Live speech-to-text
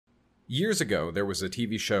Years ago, there was a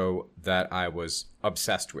TV show that I was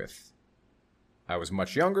obsessed with. I was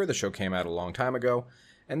much younger, the show came out a long time ago,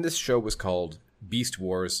 and this show was called Beast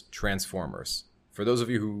Wars Transformers. For those of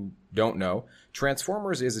you who don't know,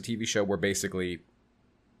 Transformers is a TV show where basically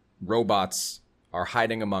robots are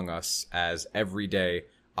hiding among us as everyday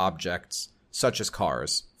objects, such as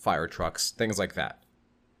cars, fire trucks, things like that.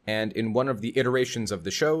 And in one of the iterations of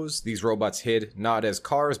the shows, these robots hid not as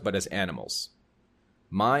cars, but as animals.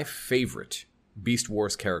 My favorite Beast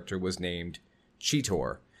Wars character was named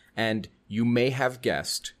Cheetor, and you may have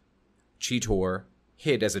guessed, Cheetor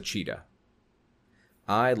hid as a cheetah.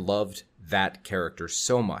 I loved that character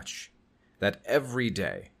so much that every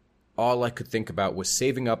day, all I could think about was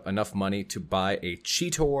saving up enough money to buy a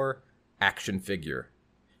Cheetor action figure.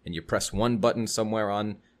 And you press one button somewhere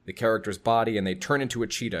on the character's body and they turn into a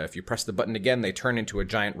cheetah. If you press the button again, they turn into a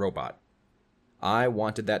giant robot. I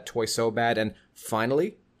wanted that toy so bad, and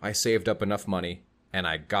finally, I saved up enough money, and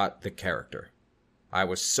I got the character. I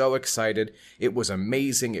was so excited. It was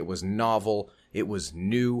amazing. It was novel. It was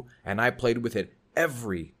new, and I played with it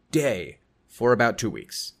every day for about 2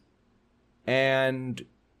 weeks. And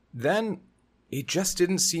then it just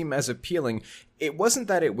didn't seem as appealing. It wasn't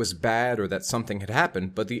that it was bad or that something had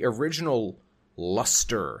happened, but the original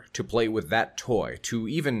luster to play with that toy, to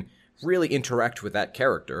even really interact with that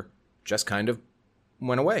character, just kind of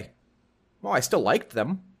went away. Well, I still liked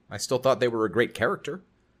them. I still thought they were a great character.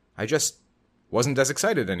 I just wasn't as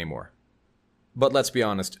excited anymore. But let's be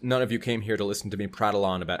honest, none of you came here to listen to me prattle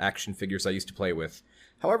on about action figures I used to play with.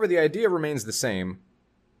 However, the idea remains the same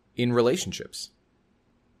in relationships.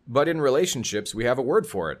 But in relationships, we have a word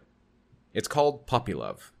for it. It's called puppy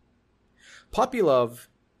love. Puppy love,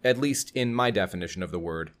 at least in my definition of the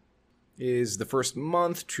word, is the first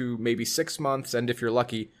month to maybe 6 months, and if you're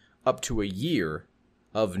lucky, up to a year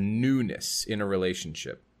of newness in a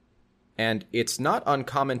relationship. And it's not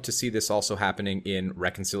uncommon to see this also happening in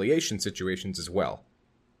reconciliation situations as well.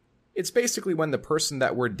 It's basically when the person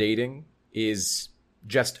that we're dating is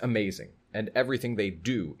just amazing, and everything they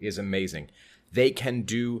do is amazing. They can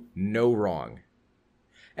do no wrong.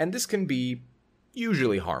 And this can be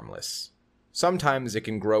usually harmless. Sometimes it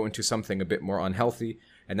can grow into something a bit more unhealthy,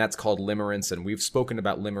 and that's called limerence, and we've spoken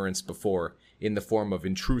about limerence before in the form of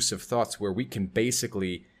intrusive thoughts where we can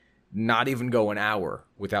basically not even go an hour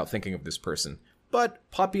without thinking of this person. But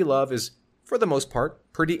puppy love is, for the most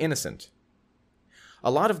part, pretty innocent.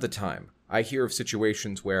 A lot of the time, I hear of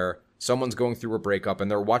situations where someone's going through a breakup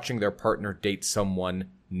and they're watching their partner date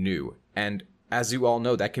someone new. And as you all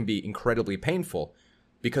know, that can be incredibly painful,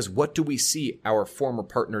 because what do we see our former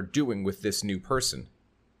partner doing with this new person?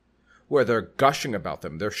 Where they're gushing about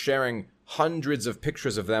them, they're sharing hundreds of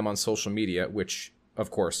pictures of them on social media, which,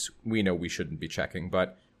 of course, we know we shouldn't be checking,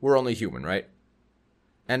 but we're only human, right?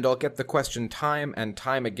 And I'll get the question time and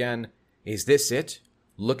time again, is this it?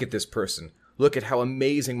 Look at this person. Look at how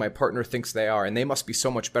amazing my partner thinks they are, and they must be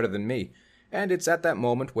so much better than me. And it's at that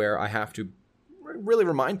moment where I have to really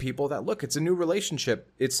remind people that, look, it's a new relationship.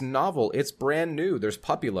 It's novel. It's brand new. There's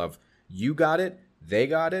puppy love. You got it. They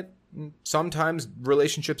got it. Sometimes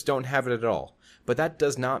relationships don't have it at all. But that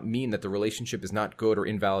does not mean that the relationship is not good or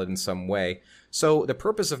invalid in some way. So the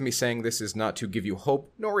purpose of me saying this is not to give you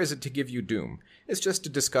hope, nor is it to give you doom. It's just to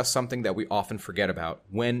discuss something that we often forget about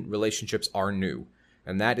when relationships are new.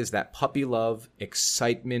 And that is that puppy love,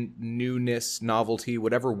 excitement, newness, novelty,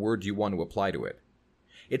 whatever word you want to apply to it.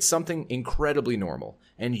 It's something incredibly normal,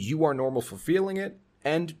 and you are normal for feeling it,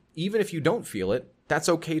 and even if you don't feel it, that's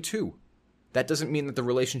okay too. That doesn't mean that the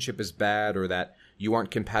relationship is bad or that you aren't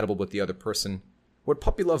compatible with the other person. What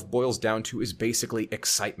puppy love boils down to is basically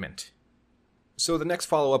excitement. So the next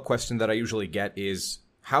follow-up question that I usually get is,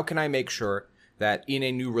 how can I make sure that in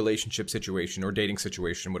a new relationship situation or dating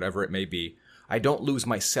situation, whatever it may be, I don't lose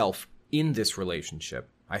myself in this relationship?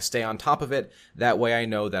 I stay on top of it. That way I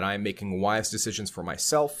know that I'm making wise decisions for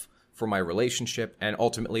myself, for my relationship, and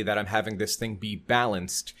ultimately that I'm having this thing be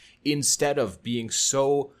balanced instead of being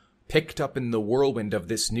so picked up in the whirlwind of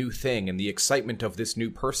this new thing and the excitement of this new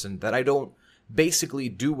person that I don't basically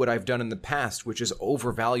do what I've done in the past, which is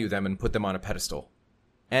overvalue them and put them on a pedestal.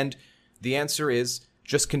 And the answer is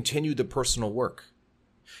just continue the personal work.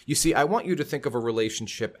 You see, I want you to think of a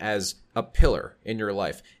relationship as a pillar in your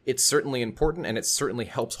life. It's certainly important and it certainly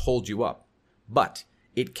helps hold you up. But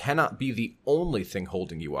it cannot be the only thing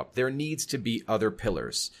holding you up. There needs to be other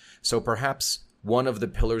pillars. So perhaps one of the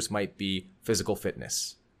pillars might be physical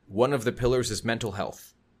fitness. One of the pillars is mental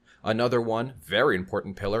health. Another one, very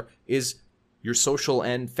important pillar, is your social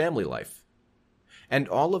and family life. And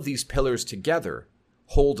all of these pillars together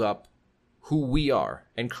hold up who we are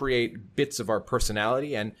and create bits of our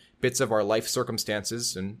personality and bits of our life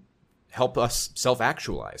circumstances and help us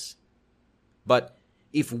self-actualize. But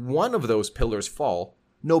if one of those pillars fall,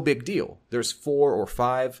 no big deal. There's 4 or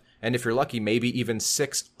 5, and if you're lucky, maybe even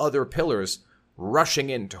 6 other pillars rushing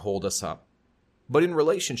in to hold us up. But in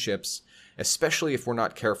relationships, especially if we're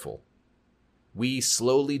not careful, we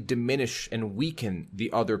slowly diminish and weaken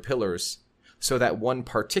the other pillars so that one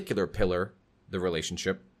particular pillar, the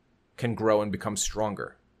relationship, can grow and become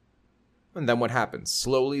stronger. And then what happens?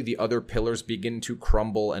 Slowly the other pillars begin to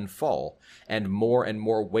crumble and fall, and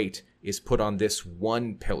more weight is put on this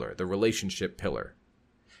one pillar, the relationship pillar.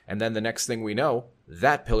 And then the next thing we know,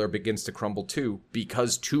 that pillar begins to crumble too,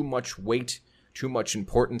 because too much weight, too much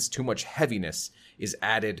importance, too much heaviness is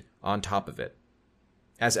added on top of it.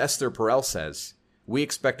 As Esther Perel says, we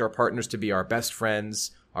expect our partners to be our best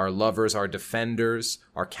friends, our lovers, our defenders,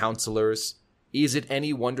 our counselors. Is it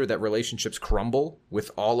any wonder that relationships crumble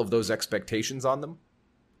with all of those expectations on them?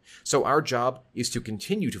 So our job is to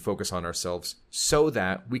continue to focus on ourselves so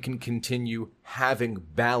that we can continue having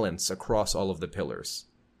balance across all of the pillars.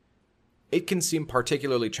 It can seem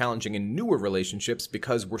particularly challenging in newer relationships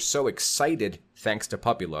because we're so excited, thanks to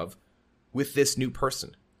puppy love, with this new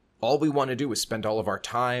person. All we want to do is spend all of our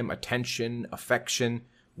time, attention, affection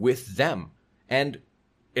with them. And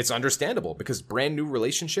it's understandable because brand new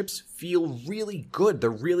relationships feel really good. They're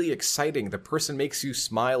really exciting. The person makes you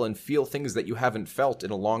smile and feel things that you haven't felt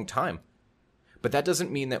in a long time. But that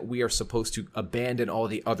doesn't mean that we are supposed to abandon all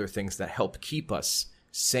the other things that help keep us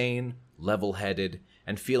sane, level-headed,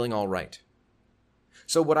 and feeling all right.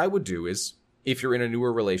 So what I would do is, if you're in a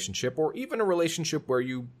newer relationship, or even a relationship where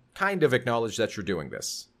you kind of acknowledge that you're doing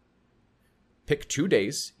this, pick 2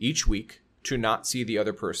 days each week to not see the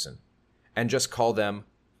other person, and just call them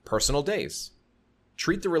personal days.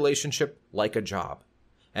 Treat the relationship like a job.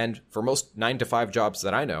 And for most 9-to-5 jobs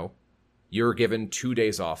that I know, you're given 2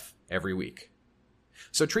 days off every week.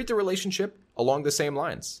 So treat the relationship along the same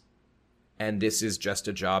lines. And this is just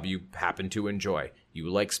a job you happen to enjoy. You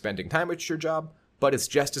like spending time at your job, but it's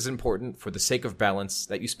just as important for the sake of balance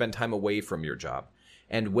that you spend time away from your job.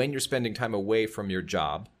 And when you're spending time away from your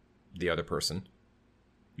job, the other person,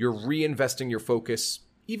 you're reinvesting your focus,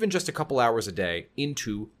 even just a couple hours a day,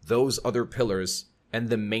 into those other pillars and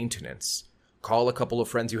the maintenance. Call a couple of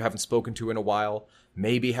friends you haven't spoken to in a while.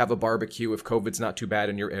 Maybe have a barbecue if COVID's not too bad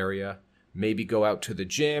in your area. Maybe go out to the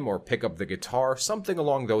gym or pick up the guitar, something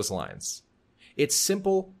along those lines. It's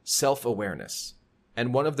simple self-awareness.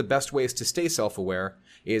 And one of the best ways to stay self-aware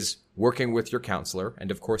is working with your counselor. And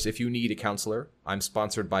of course, if you need a counselor, I'm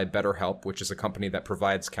sponsored by BetterHelp, which is a company that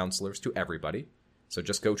provides counselors to everybody. So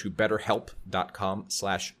just go to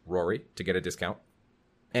betterhelp.com/Rory to get a discount.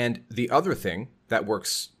 And the other thing that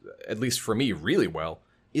works, at least for me, really well,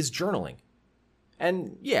 is journaling.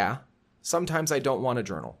 And yeah, sometimes I don't want to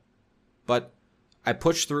journal. But I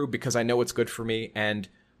push through because I know it's good for me, and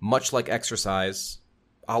much like exercise,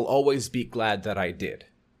 I'll always be glad that I did.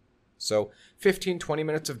 So 15-20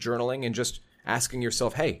 minutes of journaling and just asking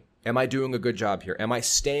yourself, hey, am I doing a good job here? Am I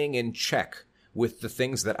staying in check with the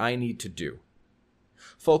things that I need to do?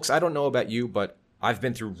 Folks, I don't know about you, but I've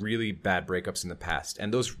been through really bad breakups in the past,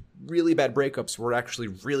 and those really bad breakups were actually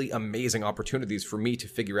really amazing opportunities for me to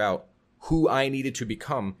figure out who I needed to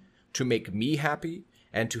become to make me happy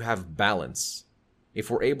and to have balance. If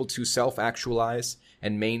we're able to self-actualize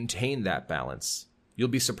and maintain that balance, you'll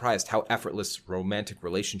be surprised how effortless romantic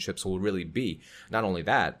relationships will really be. Not only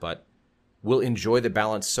that, but we'll enjoy the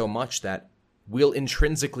balance so much that we'll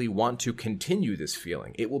intrinsically want to continue this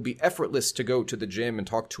feeling. It will be effortless to go to the gym and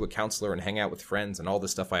talk to a counselor and hang out with friends and all the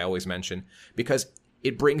stuff I always mention, because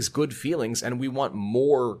it brings good feelings and we want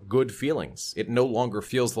more good feelings. It no longer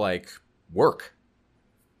feels like work.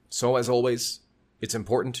 So as always, it's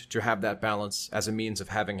important to have that balance as a means of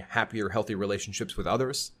having happier, healthy relationships with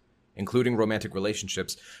others, including romantic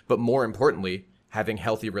relationships, but more importantly, having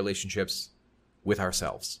healthy relationships with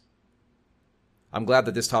ourselves. I'm glad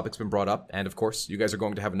that this topic's been brought up, and of course, you guys are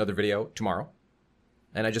going to have another video tomorrow.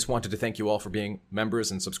 And I just wanted to thank you all for being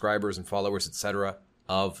members and subscribers and followers, etc.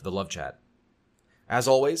 of the Love Chat. As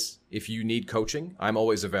always, if you need coaching, I'm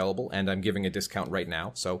always available, and I'm giving a discount right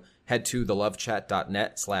now. So head to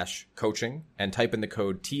thelovechat.net/coaching and type in the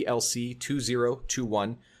code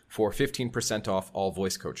TLC2021 for 15% off all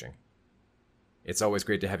voice coaching. It's always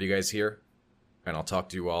great to have you guys here, and I'll talk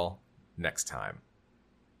to you all next time.